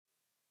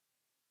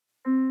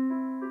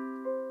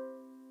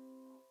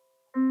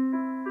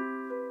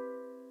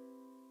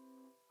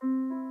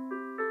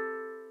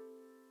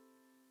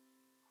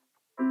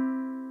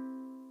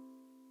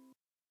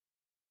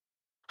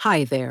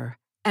Hi there,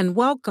 and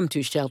welcome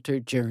to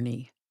Sheltered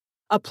Journey,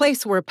 a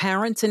place where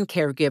parents and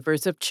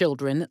caregivers of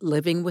children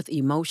living with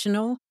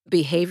emotional,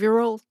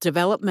 behavioral,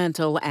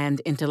 developmental, and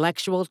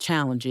intellectual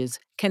challenges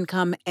can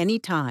come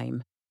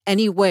anytime,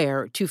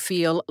 anywhere to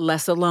feel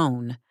less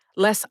alone,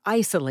 less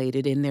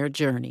isolated in their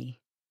journey.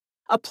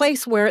 A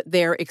place where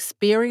their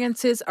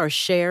experiences are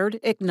shared,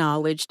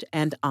 acknowledged,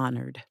 and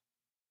honored.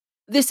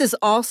 This is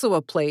also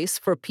a place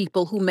for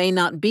people who may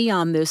not be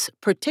on this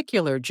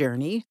particular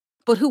journey,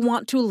 but who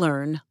want to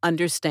learn,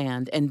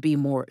 understand, and be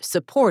more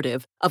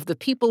supportive of the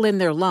people in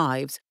their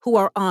lives who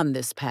are on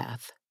this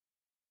path.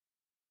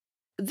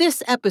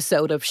 This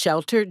episode of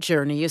Sheltered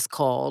Journey is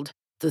called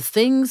The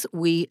Things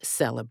We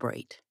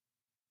Celebrate.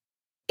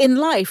 In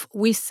life,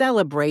 we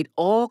celebrate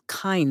all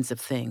kinds of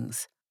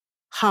things: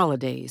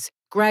 holidays,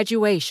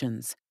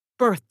 graduations,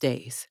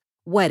 birthdays,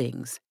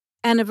 weddings,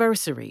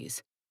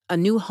 anniversaries, a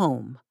new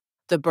home,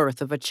 the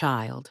birth of a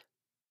child.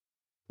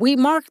 We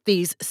mark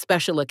these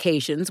special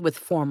occasions with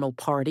formal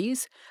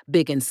parties,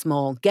 big and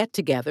small get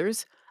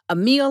togethers, a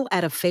meal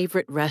at a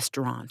favorite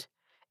restaurant,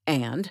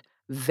 and,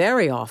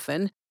 very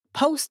often,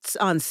 posts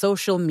on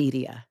social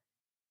media.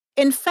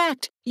 In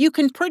fact, you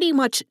can pretty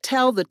much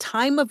tell the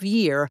time of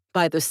year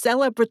by the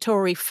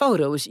celebratory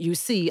photos you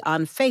see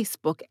on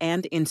Facebook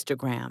and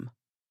Instagram.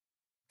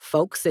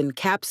 Folks in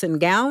caps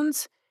and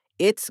gowns?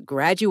 It's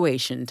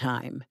graduation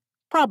time,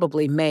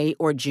 probably May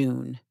or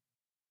June.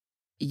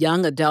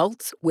 Young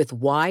adults with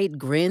wide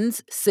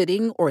grins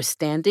sitting or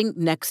standing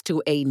next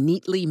to a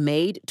neatly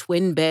made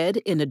twin bed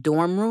in a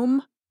dorm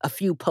room, a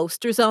few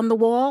posters on the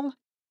wall.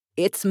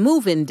 It's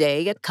move-in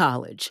day at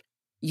college,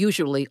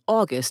 usually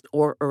August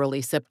or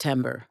early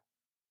September.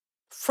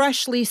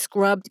 Freshly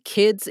scrubbed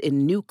kids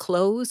in new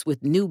clothes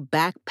with new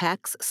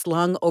backpacks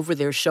slung over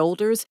their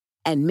shoulders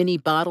and mini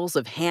bottles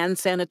of hand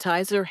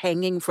sanitizer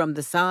hanging from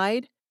the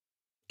side.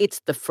 It's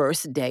the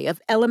first day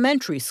of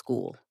elementary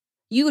school,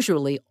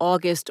 usually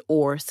August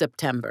or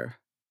September.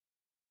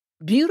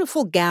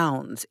 Beautiful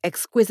gowns,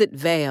 exquisite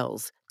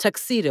veils,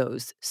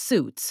 tuxedos,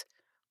 suits,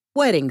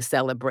 wedding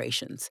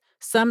celebrations,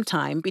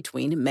 sometime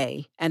between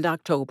May and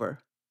October.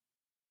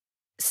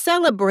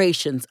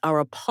 Celebrations are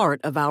a part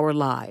of our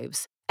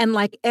lives, and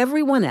like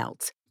everyone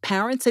else,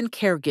 parents and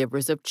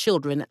caregivers of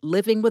children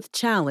living with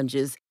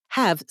challenges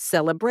have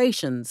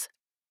celebrations.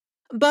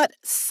 But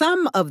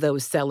some of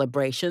those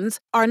celebrations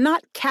are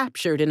not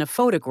captured in a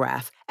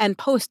photograph and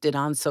posted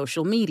on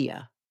social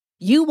media.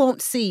 You won't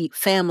see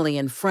family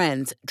and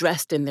friends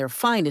dressed in their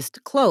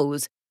finest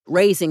clothes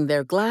raising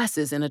their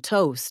glasses in a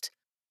toast.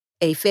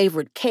 A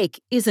favorite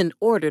cake isn't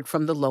ordered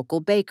from the local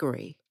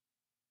bakery.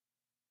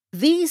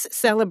 These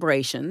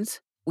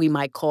celebrations, we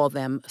might call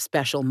them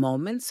special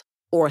moments,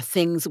 or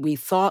things we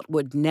thought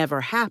would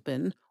never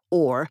happen,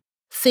 or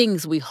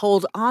things we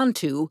hold on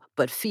to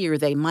but fear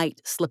they might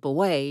slip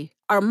away,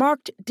 are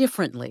marked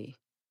differently.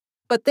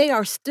 But they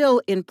are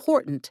still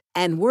important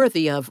and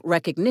worthy of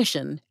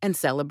recognition and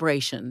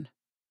celebration.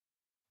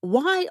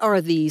 Why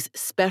are these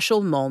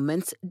special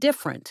moments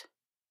different?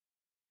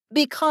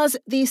 Because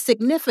the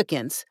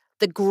significance,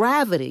 the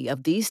gravity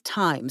of these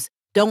times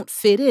don't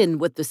fit in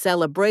with the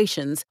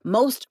celebrations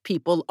most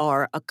people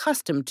are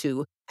accustomed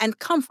to and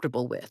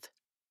comfortable with.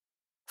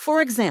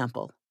 For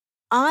example,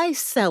 I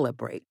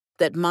celebrate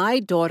that my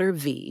daughter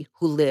V,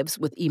 who lives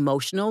with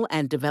emotional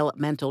and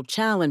developmental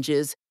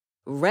challenges,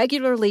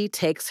 regularly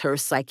takes her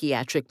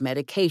psychiatric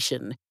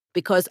medication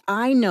because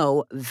I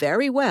know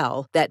very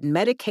well that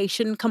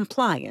medication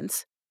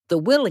compliance, the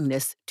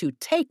willingness to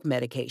take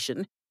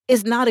medication,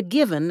 is not a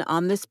given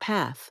on this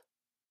path.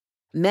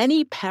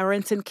 Many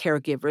parents and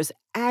caregivers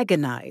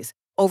agonize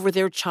over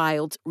their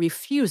child's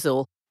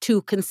refusal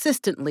to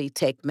consistently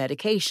take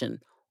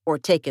medication or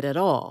take it at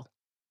all,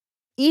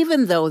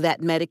 even though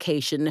that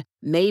medication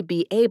may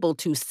be able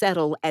to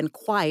settle and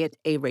quiet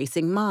a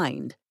racing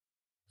mind,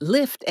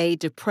 lift a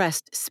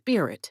depressed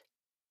spirit,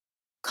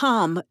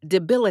 calm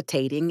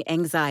debilitating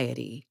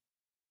anxiety.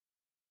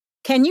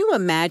 Can you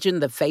imagine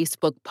the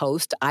Facebook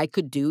post I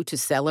could do to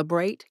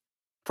celebrate?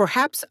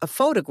 Perhaps a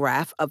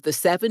photograph of the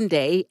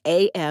 7-day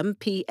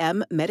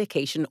AM/PM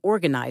medication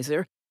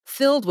organizer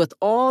filled with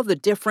all the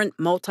different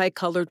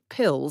multicolored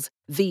pills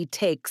V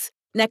takes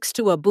next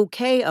to a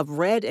bouquet of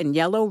red and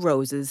yellow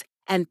roses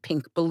and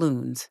pink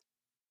balloons.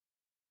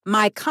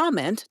 My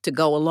comment to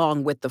go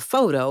along with the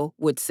photo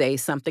would say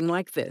something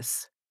like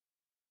this: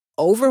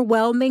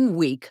 overwhelming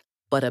week,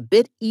 but a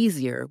bit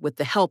easier with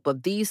the help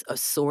of these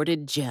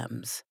assorted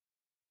gems.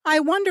 I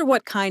wonder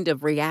what kind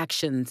of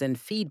reactions and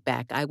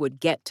feedback I would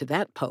get to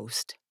that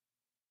post.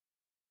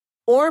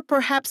 Or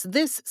perhaps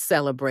this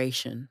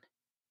celebration.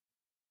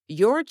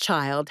 Your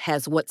child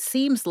has what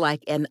seems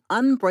like an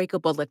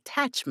unbreakable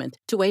attachment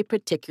to a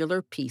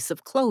particular piece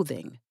of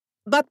clothing.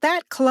 But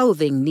that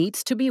clothing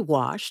needs to be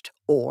washed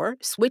or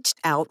switched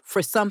out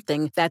for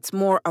something that's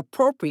more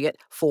appropriate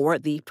for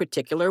the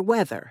particular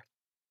weather.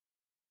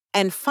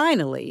 And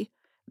finally,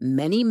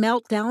 many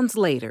meltdowns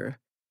later,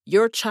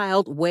 your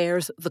child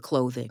wears the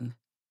clothing.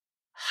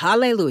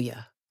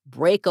 Hallelujah!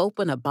 Break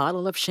open a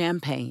bottle of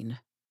champagne.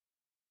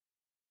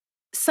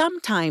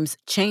 Sometimes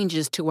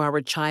changes to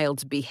our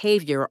child's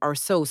behavior are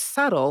so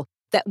subtle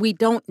that we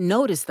don't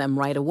notice them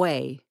right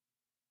away.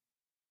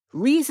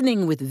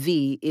 Reasoning with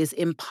V is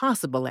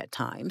impossible at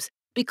times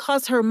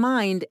because her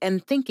mind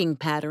and thinking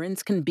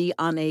patterns can be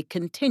on a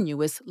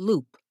continuous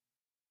loop.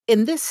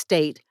 In this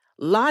state,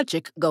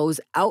 logic goes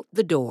out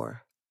the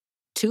door.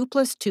 2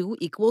 plus 2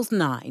 equals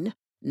 9,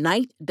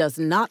 night does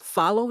not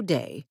follow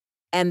day,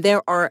 and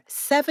there are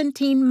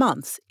 17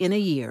 months in a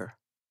year.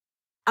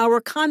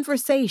 Our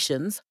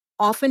conversations,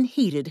 often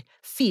heated,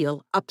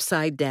 feel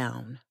upside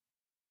down.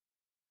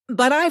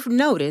 But I've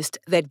noticed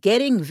that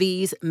getting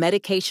V's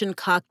medication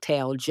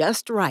cocktail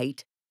just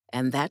right,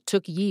 and that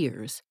took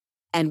years,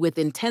 and with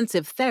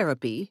intensive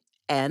therapy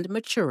and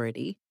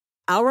maturity,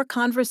 our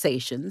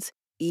conversations,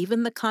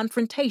 even the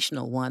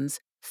confrontational ones,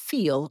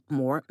 feel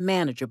more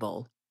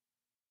manageable.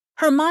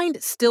 Her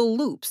mind still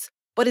loops,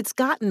 but it's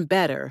gotten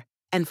better,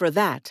 and for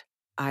that,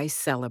 I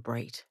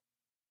celebrate.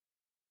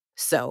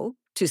 So,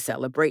 to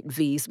celebrate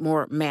V's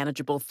more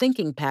manageable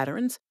thinking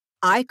patterns,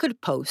 I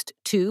could post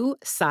 2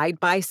 side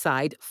by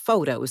side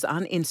photos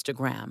on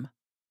Instagram.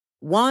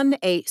 One,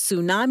 a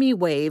tsunami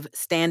wave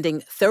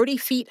standing 30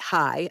 feet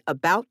high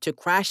about to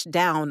crash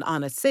down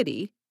on a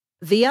city.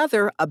 The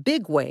other, a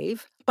big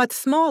wave, but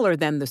smaller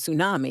than the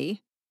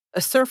tsunami.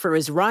 A surfer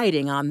is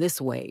riding on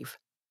this wave.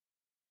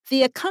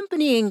 The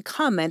accompanying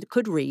comment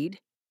could read,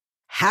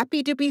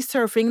 "Happy to be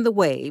surfing the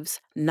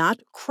waves,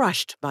 not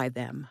crushed by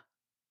them."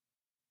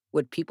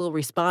 Would people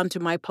respond to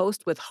my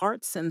post with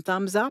hearts and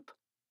thumbs up?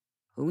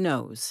 Who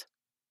knows?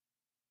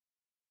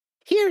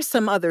 Here's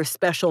some other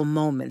special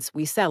moments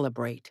we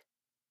celebrate.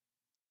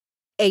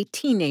 A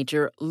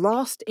teenager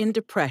lost in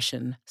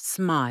depression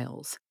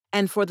smiles,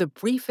 and for the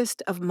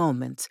briefest of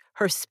moments,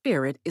 her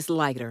spirit is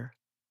lighter.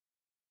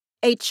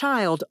 A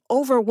child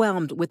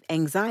overwhelmed with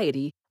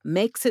anxiety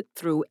makes it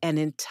through an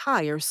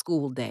entire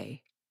school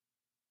day.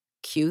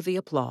 Cue the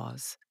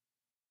applause.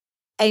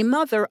 A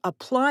mother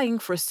applying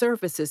for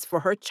services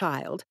for her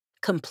child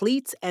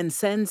completes and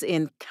sends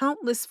in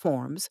countless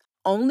forms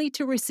only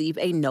to receive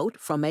a note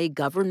from a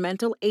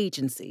governmental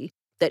agency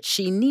that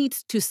she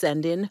needs to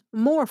send in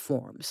more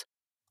forms,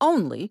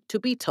 only to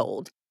be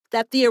told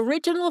that the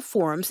original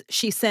forms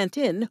she sent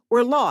in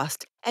were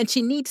lost and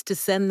she needs to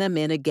send them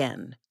in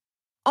again,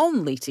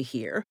 only to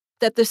hear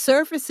that the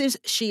services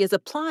she is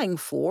applying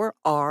for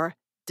are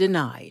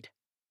denied.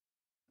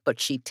 But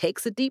she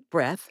takes a deep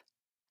breath,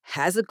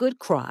 has a good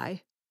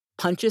cry,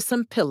 punches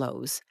some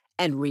pillows,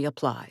 and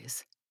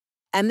reapplies.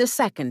 And the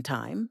second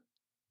time,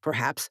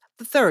 perhaps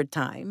the third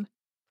time,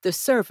 the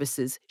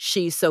services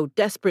she so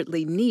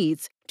desperately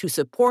needs to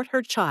support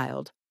her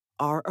child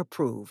are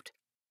approved.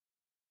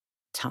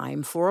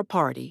 Time for a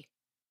party.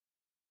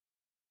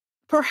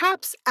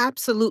 Perhaps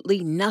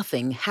absolutely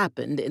nothing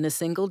happened in a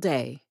single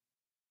day.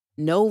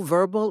 No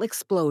verbal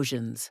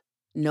explosions,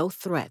 no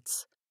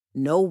threats,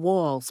 no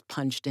walls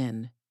punched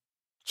in.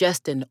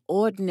 Just an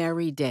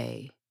ordinary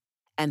day.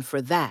 And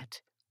for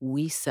that,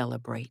 we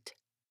celebrate.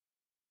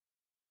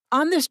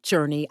 On this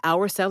journey,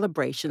 our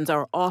celebrations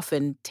are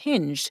often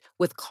tinged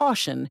with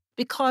caution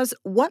because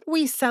what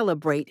we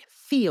celebrate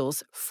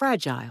feels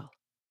fragile.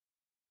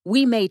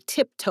 We may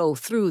tiptoe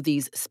through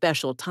these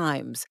special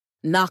times,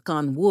 knock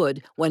on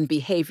wood when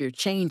behavior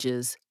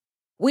changes.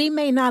 We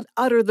may not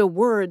utter the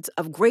words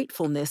of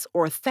gratefulness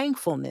or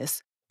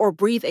thankfulness or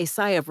breathe a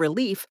sigh of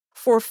relief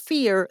for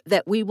fear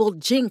that we will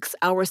jinx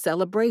our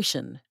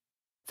celebration,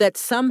 that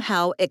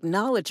somehow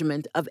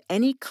acknowledgement of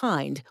any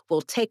kind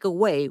will take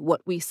away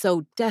what we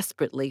so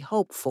desperately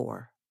hope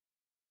for.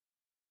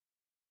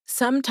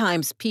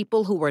 Sometimes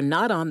people who are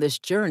not on this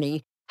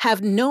journey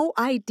have no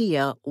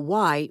idea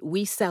why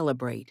we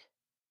celebrate.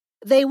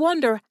 They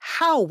wonder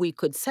how we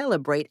could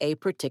celebrate a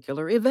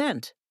particular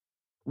event,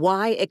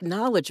 why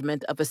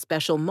acknowledgement of a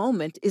special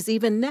moment is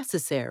even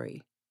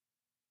necessary.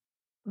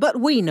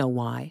 But we know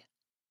why,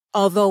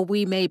 although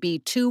we may be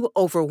too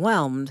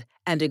overwhelmed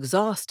and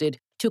exhausted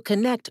to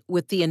connect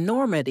with the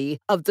enormity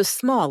of the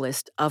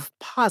smallest of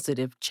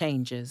positive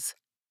changes.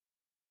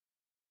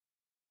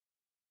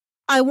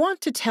 I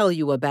want to tell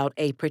you about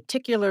a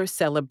particular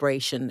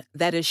celebration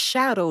that is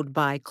shadowed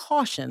by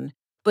caution,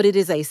 but it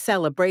is a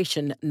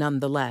celebration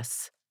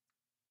nonetheless.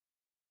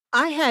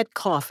 I had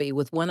coffee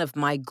with one of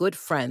my good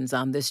friends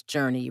on this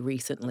journey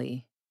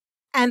recently,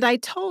 and I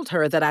told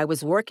her that I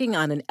was working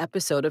on an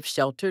episode of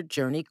Sheltered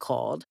Journey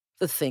called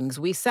The Things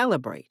We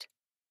Celebrate.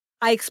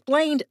 I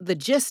explained the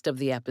gist of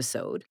the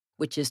episode,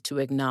 which is to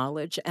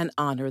acknowledge and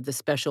honor the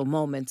special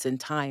moments and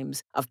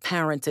times of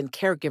parents and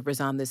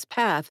caregivers on this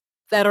path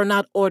that are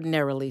not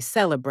ordinarily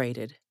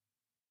celebrated.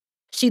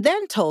 She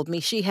then told me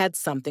she had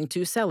something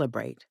to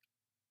celebrate.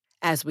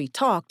 As we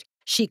talked,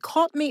 she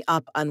caught me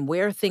up on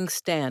where things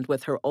stand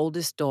with her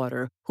oldest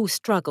daughter, who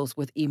struggles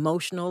with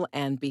emotional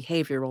and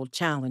behavioral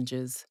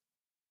challenges.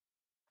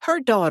 Her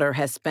daughter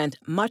has spent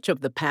much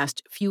of the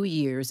past few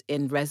years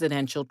in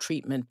residential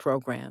treatment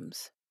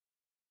programs.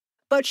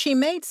 But she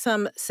made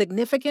some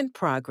significant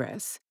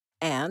progress,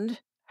 and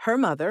her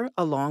mother,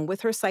 along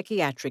with her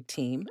psychiatric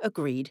team,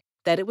 agreed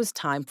that it was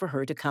time for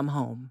her to come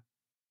home.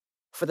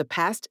 For the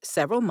past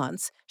several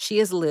months, she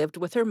has lived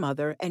with her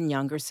mother and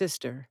younger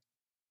sister.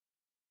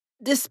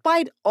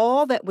 Despite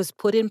all that was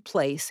put in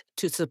place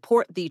to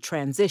support the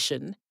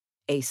transition,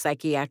 a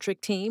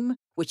psychiatric team,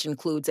 which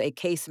includes a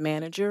case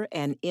manager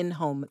and in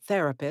home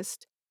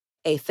therapist,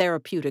 a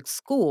therapeutic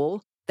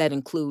school that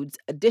includes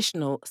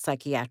additional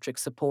psychiatric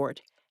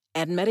support,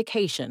 and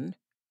medication,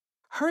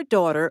 her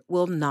daughter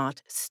will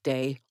not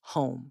stay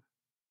home.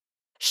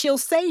 She'll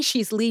say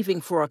she's leaving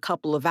for a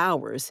couple of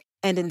hours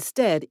and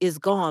instead is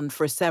gone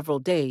for several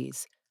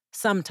days,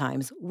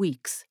 sometimes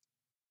weeks.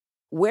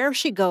 Where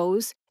she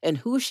goes and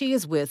who she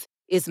is with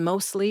is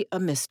mostly a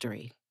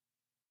mystery.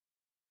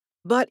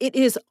 But it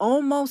is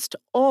almost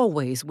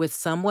always with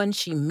someone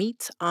she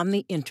meets on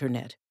the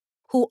internet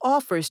who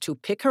offers to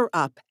pick her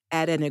up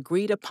at an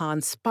agreed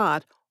upon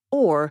spot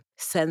or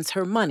sends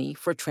her money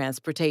for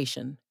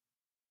transportation.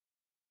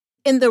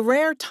 In the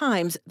rare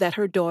times that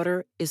her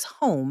daughter is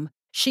home,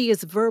 she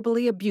is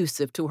verbally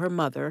abusive to her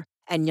mother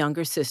and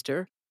younger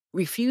sister,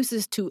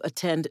 refuses to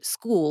attend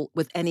school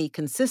with any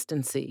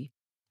consistency,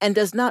 and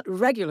does not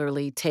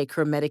regularly take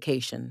her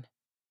medication.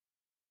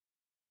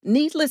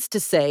 Needless to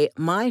say,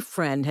 my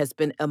friend has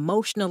been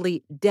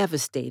emotionally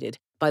devastated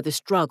by the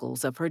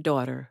struggles of her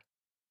daughter.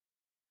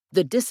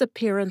 The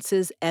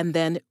disappearances and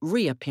then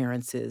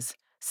reappearances,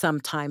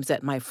 sometimes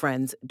at my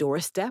friend's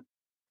doorstep,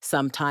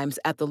 sometimes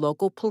at the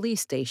local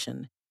police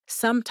station,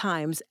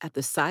 sometimes at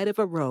the side of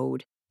a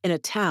road in a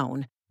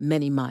town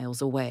many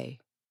miles away.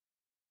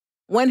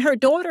 When her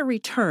daughter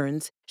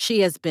returns, she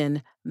has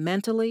been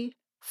mentally,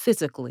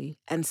 physically,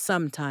 and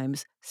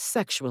sometimes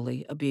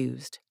sexually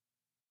abused.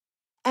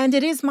 And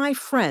it is my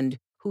friend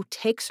who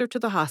takes her to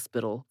the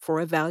hospital for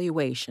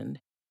evaluation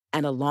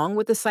and, along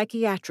with the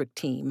psychiatric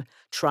team,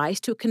 tries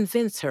to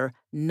convince her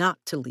not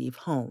to leave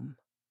home.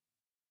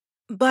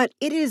 But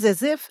it is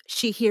as if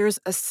she hears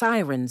a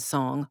siren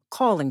song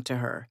calling to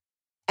her,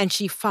 and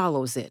she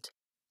follows it,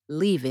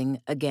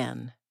 leaving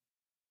again.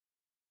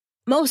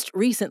 Most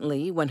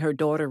recently, when her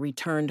daughter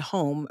returned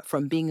home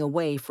from being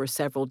away for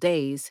several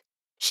days,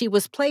 she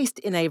was placed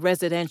in a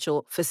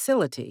residential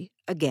facility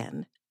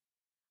again.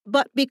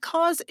 But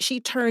because she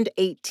turned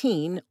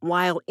 18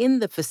 while in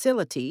the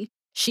facility,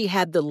 she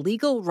had the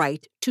legal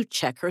right to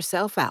check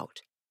herself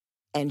out.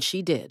 And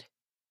she did.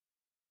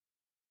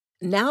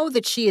 Now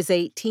that she is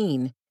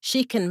 18,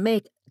 she can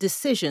make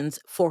decisions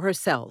for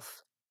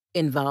herself,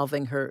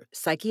 involving her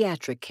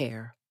psychiatric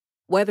care,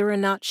 whether or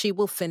not she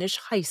will finish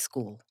high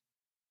school,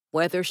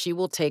 whether she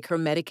will take her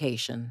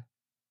medication.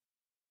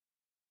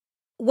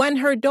 When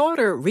her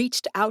daughter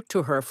reached out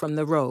to her from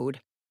the road,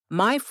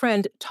 my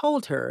friend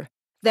told her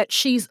that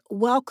she's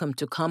welcome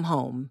to come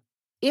home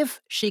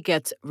if she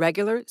gets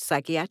regular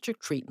psychiatric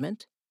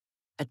treatment,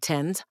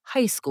 attends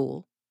high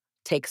school,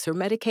 takes her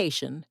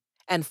medication,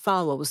 and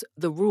follows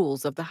the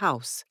rules of the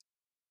house.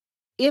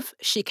 If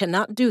she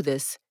cannot do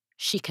this,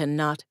 she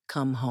cannot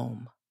come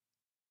home.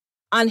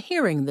 On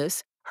hearing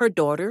this, her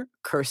daughter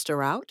cursed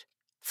her out,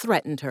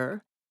 threatened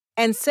her,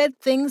 and said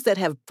things that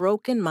have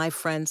broken my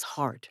friend's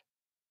heart.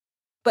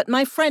 But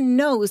my friend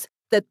knows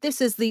that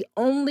this is the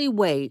only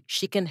way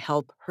she can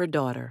help her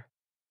daughter.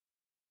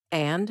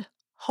 And,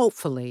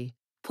 hopefully,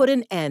 put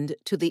an end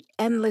to the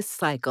endless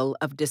cycle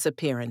of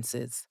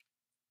disappearances.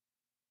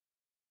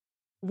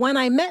 When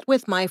I met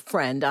with my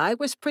friend, I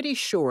was pretty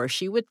sure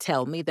she would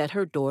tell me that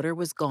her daughter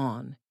was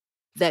gone,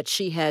 that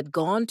she had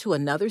gone to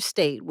another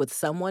state with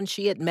someone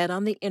she had met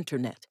on the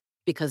internet,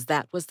 because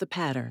that was the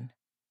pattern.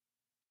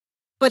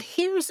 But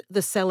here's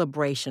the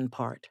celebration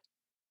part.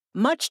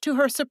 Much to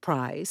her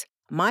surprise,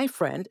 my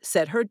friend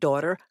said her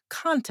daughter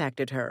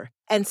contacted her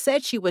and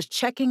said she was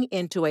checking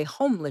into a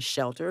homeless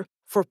shelter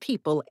for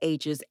people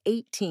ages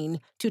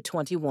 18 to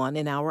 21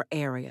 in our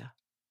area.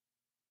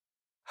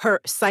 Her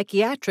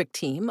psychiatric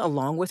team,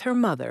 along with her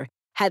mother,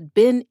 had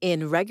been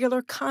in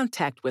regular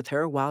contact with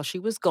her while she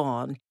was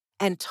gone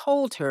and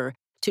told her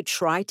to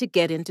try to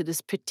get into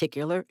this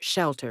particular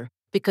shelter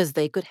because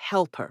they could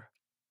help her.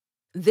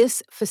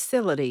 This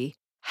facility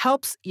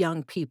helps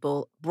young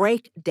people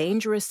break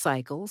dangerous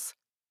cycles,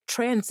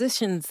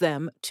 transitions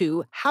them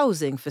to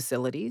housing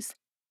facilities,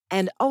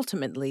 and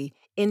ultimately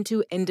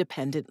into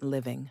independent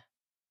living.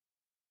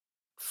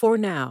 For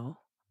now,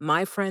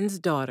 my friend's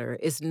daughter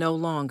is no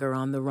longer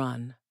on the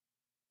run.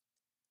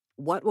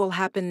 What will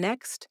happen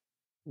next?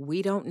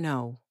 We don't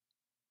know.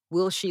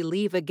 Will she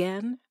leave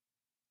again?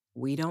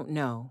 We don't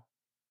know.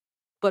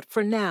 But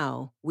for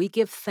now, we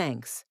give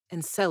thanks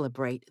and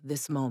celebrate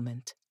this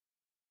moment.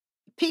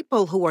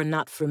 People who are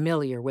not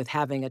familiar with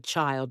having a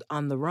child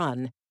on the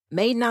run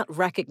may not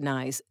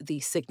recognize the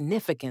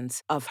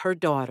significance of her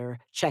daughter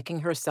checking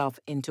herself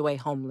into a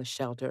homeless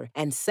shelter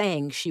and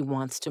saying she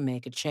wants to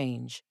make a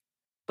change.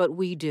 But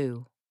we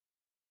do.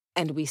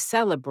 And we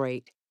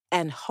celebrate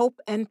and hope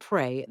and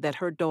pray that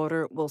her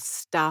daughter will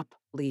stop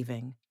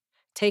leaving,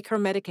 take her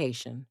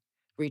medication,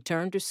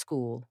 return to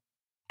school,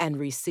 and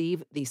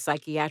receive the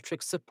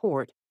psychiatric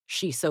support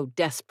she so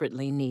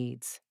desperately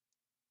needs.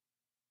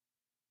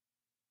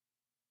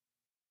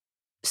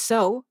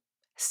 So,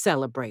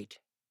 celebrate.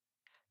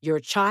 Your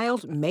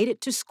child made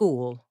it to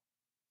school.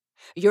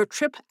 Your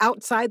trip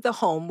outside the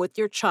home with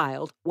your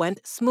child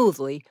went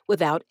smoothly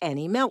without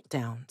any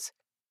meltdowns.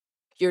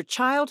 Your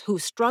child who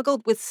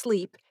struggled with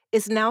sleep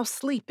is now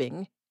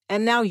sleeping,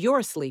 and now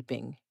you're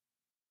sleeping.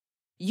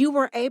 You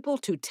were able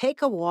to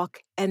take a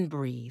walk and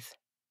breathe.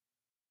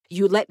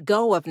 You let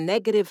go of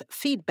negative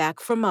feedback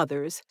from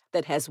others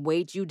that has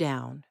weighed you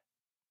down.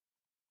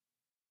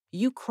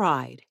 You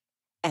cried,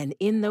 and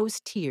in those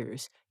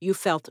tears, you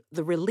felt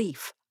the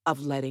relief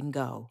of letting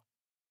go.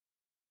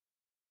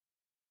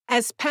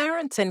 As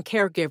parents and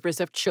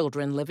caregivers of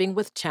children living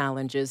with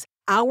challenges,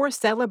 our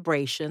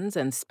celebrations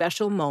and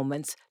special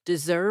moments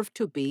deserve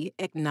to be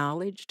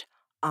acknowledged,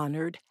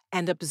 honored,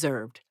 and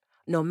observed,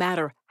 no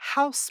matter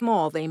how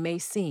small they may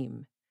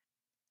seem,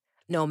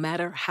 no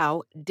matter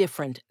how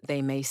different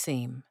they may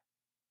seem.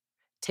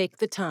 Take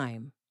the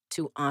time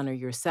to honor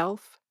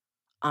yourself,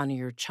 honor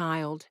your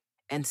child,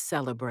 and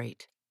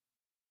celebrate.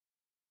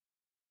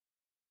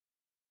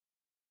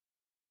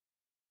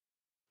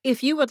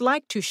 If you would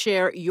like to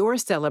share your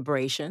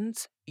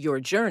celebrations, your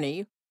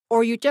journey,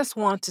 or you just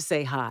want to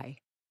say hi,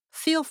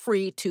 feel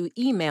free to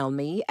email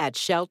me at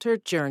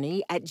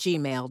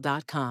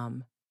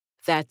shelteredjourney@gmail.com.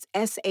 That's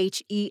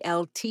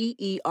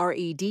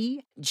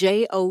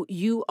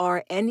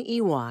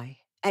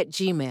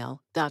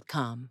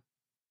SHELTEREDJOURNEY@gmail.com.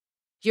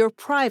 Your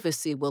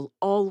privacy will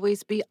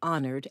always be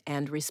honored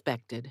and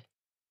respected.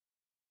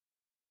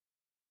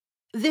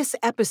 This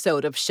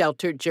episode of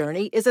Sheltered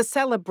Journey is a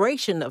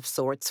celebration of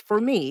sorts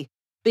for me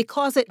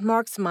because it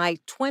marks my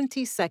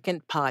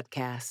 22nd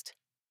podcast.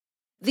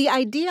 The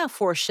idea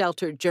for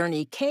Sheltered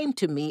Journey came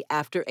to me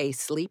after a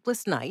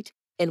sleepless night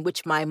in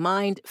which my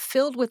mind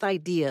filled with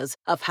ideas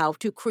of how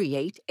to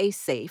create a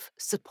safe,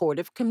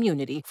 supportive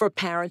community for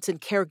parents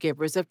and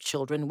caregivers of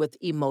children with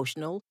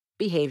emotional,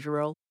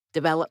 behavioral,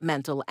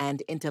 developmental,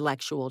 and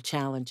intellectual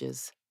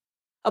challenges.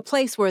 A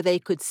place where they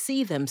could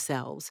see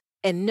themselves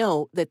and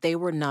know that they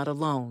were not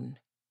alone.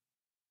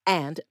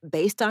 And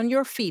based on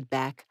your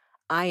feedback,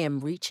 I am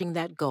reaching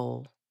that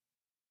goal.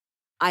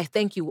 I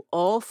thank you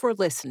all for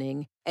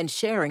listening and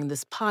sharing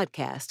this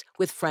podcast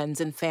with friends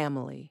and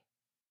family.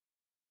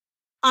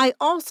 I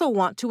also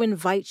want to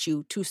invite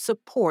you to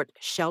support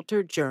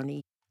Sheltered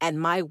Journey and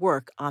my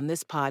work on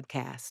this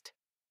podcast.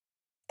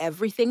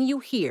 Everything you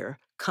hear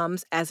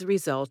comes as a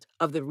result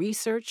of the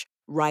research,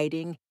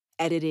 writing,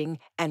 editing,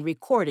 and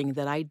recording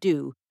that I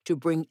do to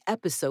bring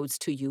episodes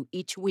to you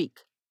each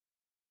week.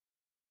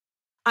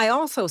 I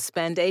also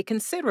spend a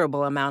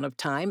considerable amount of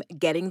time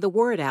getting the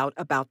word out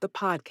about the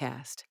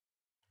podcast,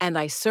 and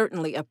I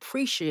certainly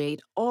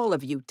appreciate all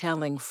of you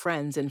telling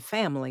friends and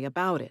family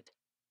about it.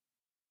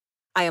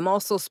 I am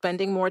also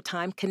spending more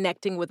time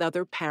connecting with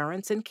other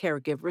parents and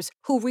caregivers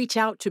who reach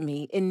out to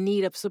me in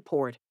need of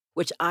support,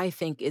 which I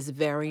think is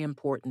very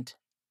important.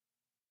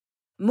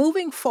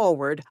 Moving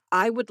forward,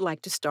 I would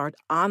like to start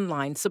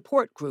online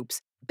support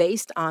groups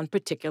based on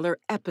particular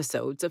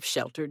episodes of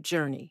Sheltered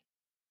Journey.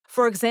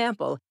 For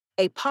example,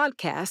 a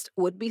podcast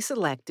would be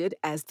selected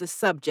as the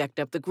subject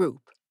of the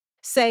group.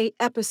 Say,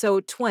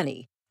 episode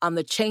 20 on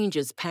the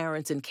changes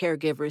parents and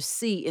caregivers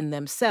see in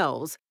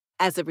themselves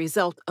as a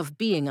result of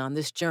being on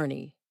this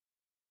journey.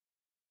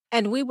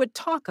 And we would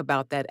talk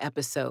about that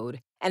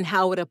episode and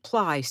how it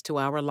applies to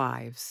our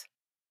lives.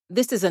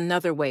 This is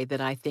another way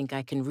that I think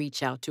I can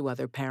reach out to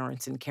other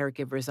parents and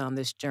caregivers on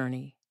this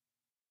journey.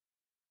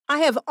 I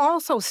have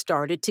also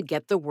started to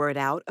get the word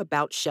out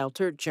about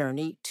Sheltered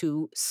Journey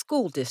to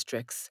school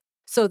districts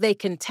so they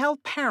can tell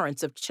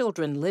parents of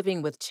children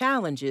living with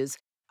challenges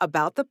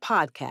about the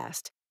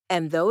podcast,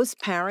 and those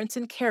parents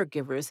and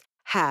caregivers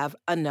have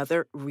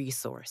another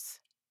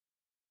resource.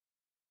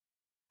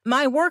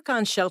 My work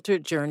on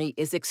Sheltered Journey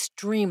is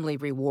extremely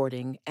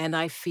rewarding, and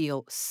I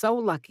feel so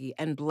lucky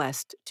and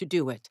blessed to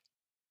do it.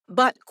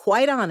 But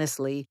quite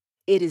honestly,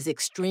 it is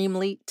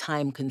extremely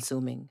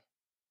time-consuming.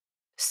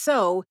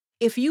 So,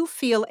 if you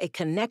feel a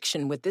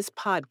connection with this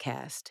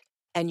podcast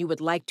and you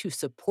would like to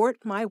support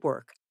my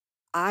work,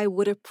 I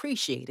would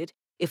appreciate it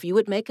if you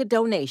would make a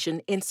donation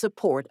in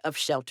support of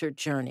Sheltered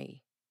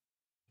Journey.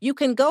 You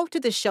can go to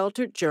the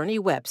Sheltered Journey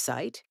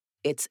website.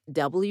 It's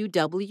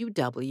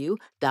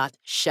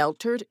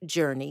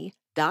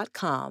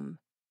www.shelteredjourney.com,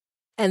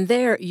 and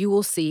there you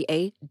will see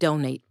a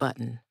donate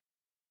button.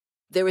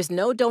 There is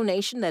no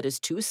donation that is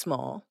too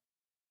small.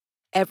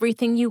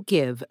 Everything you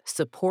give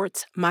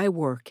supports my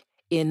work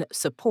in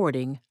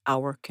supporting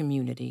our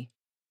community.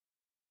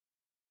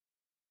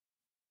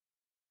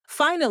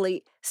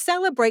 Finally,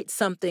 celebrate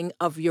something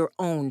of your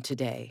own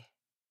today.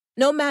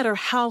 No matter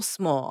how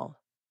small,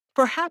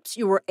 perhaps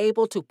you were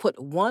able to put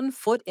one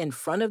foot in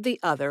front of the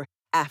other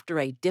after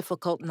a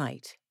difficult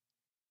night.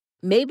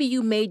 Maybe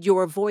you made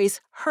your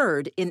voice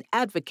heard in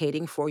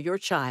advocating for your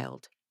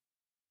child.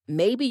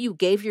 Maybe you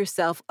gave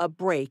yourself a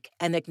break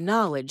and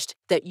acknowledged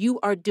that you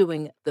are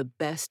doing the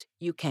best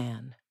you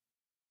can.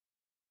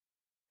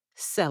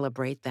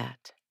 Celebrate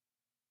that.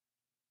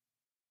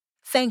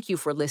 Thank you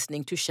for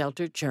listening to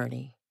Sheltered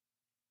Journey.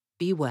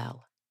 Be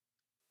well.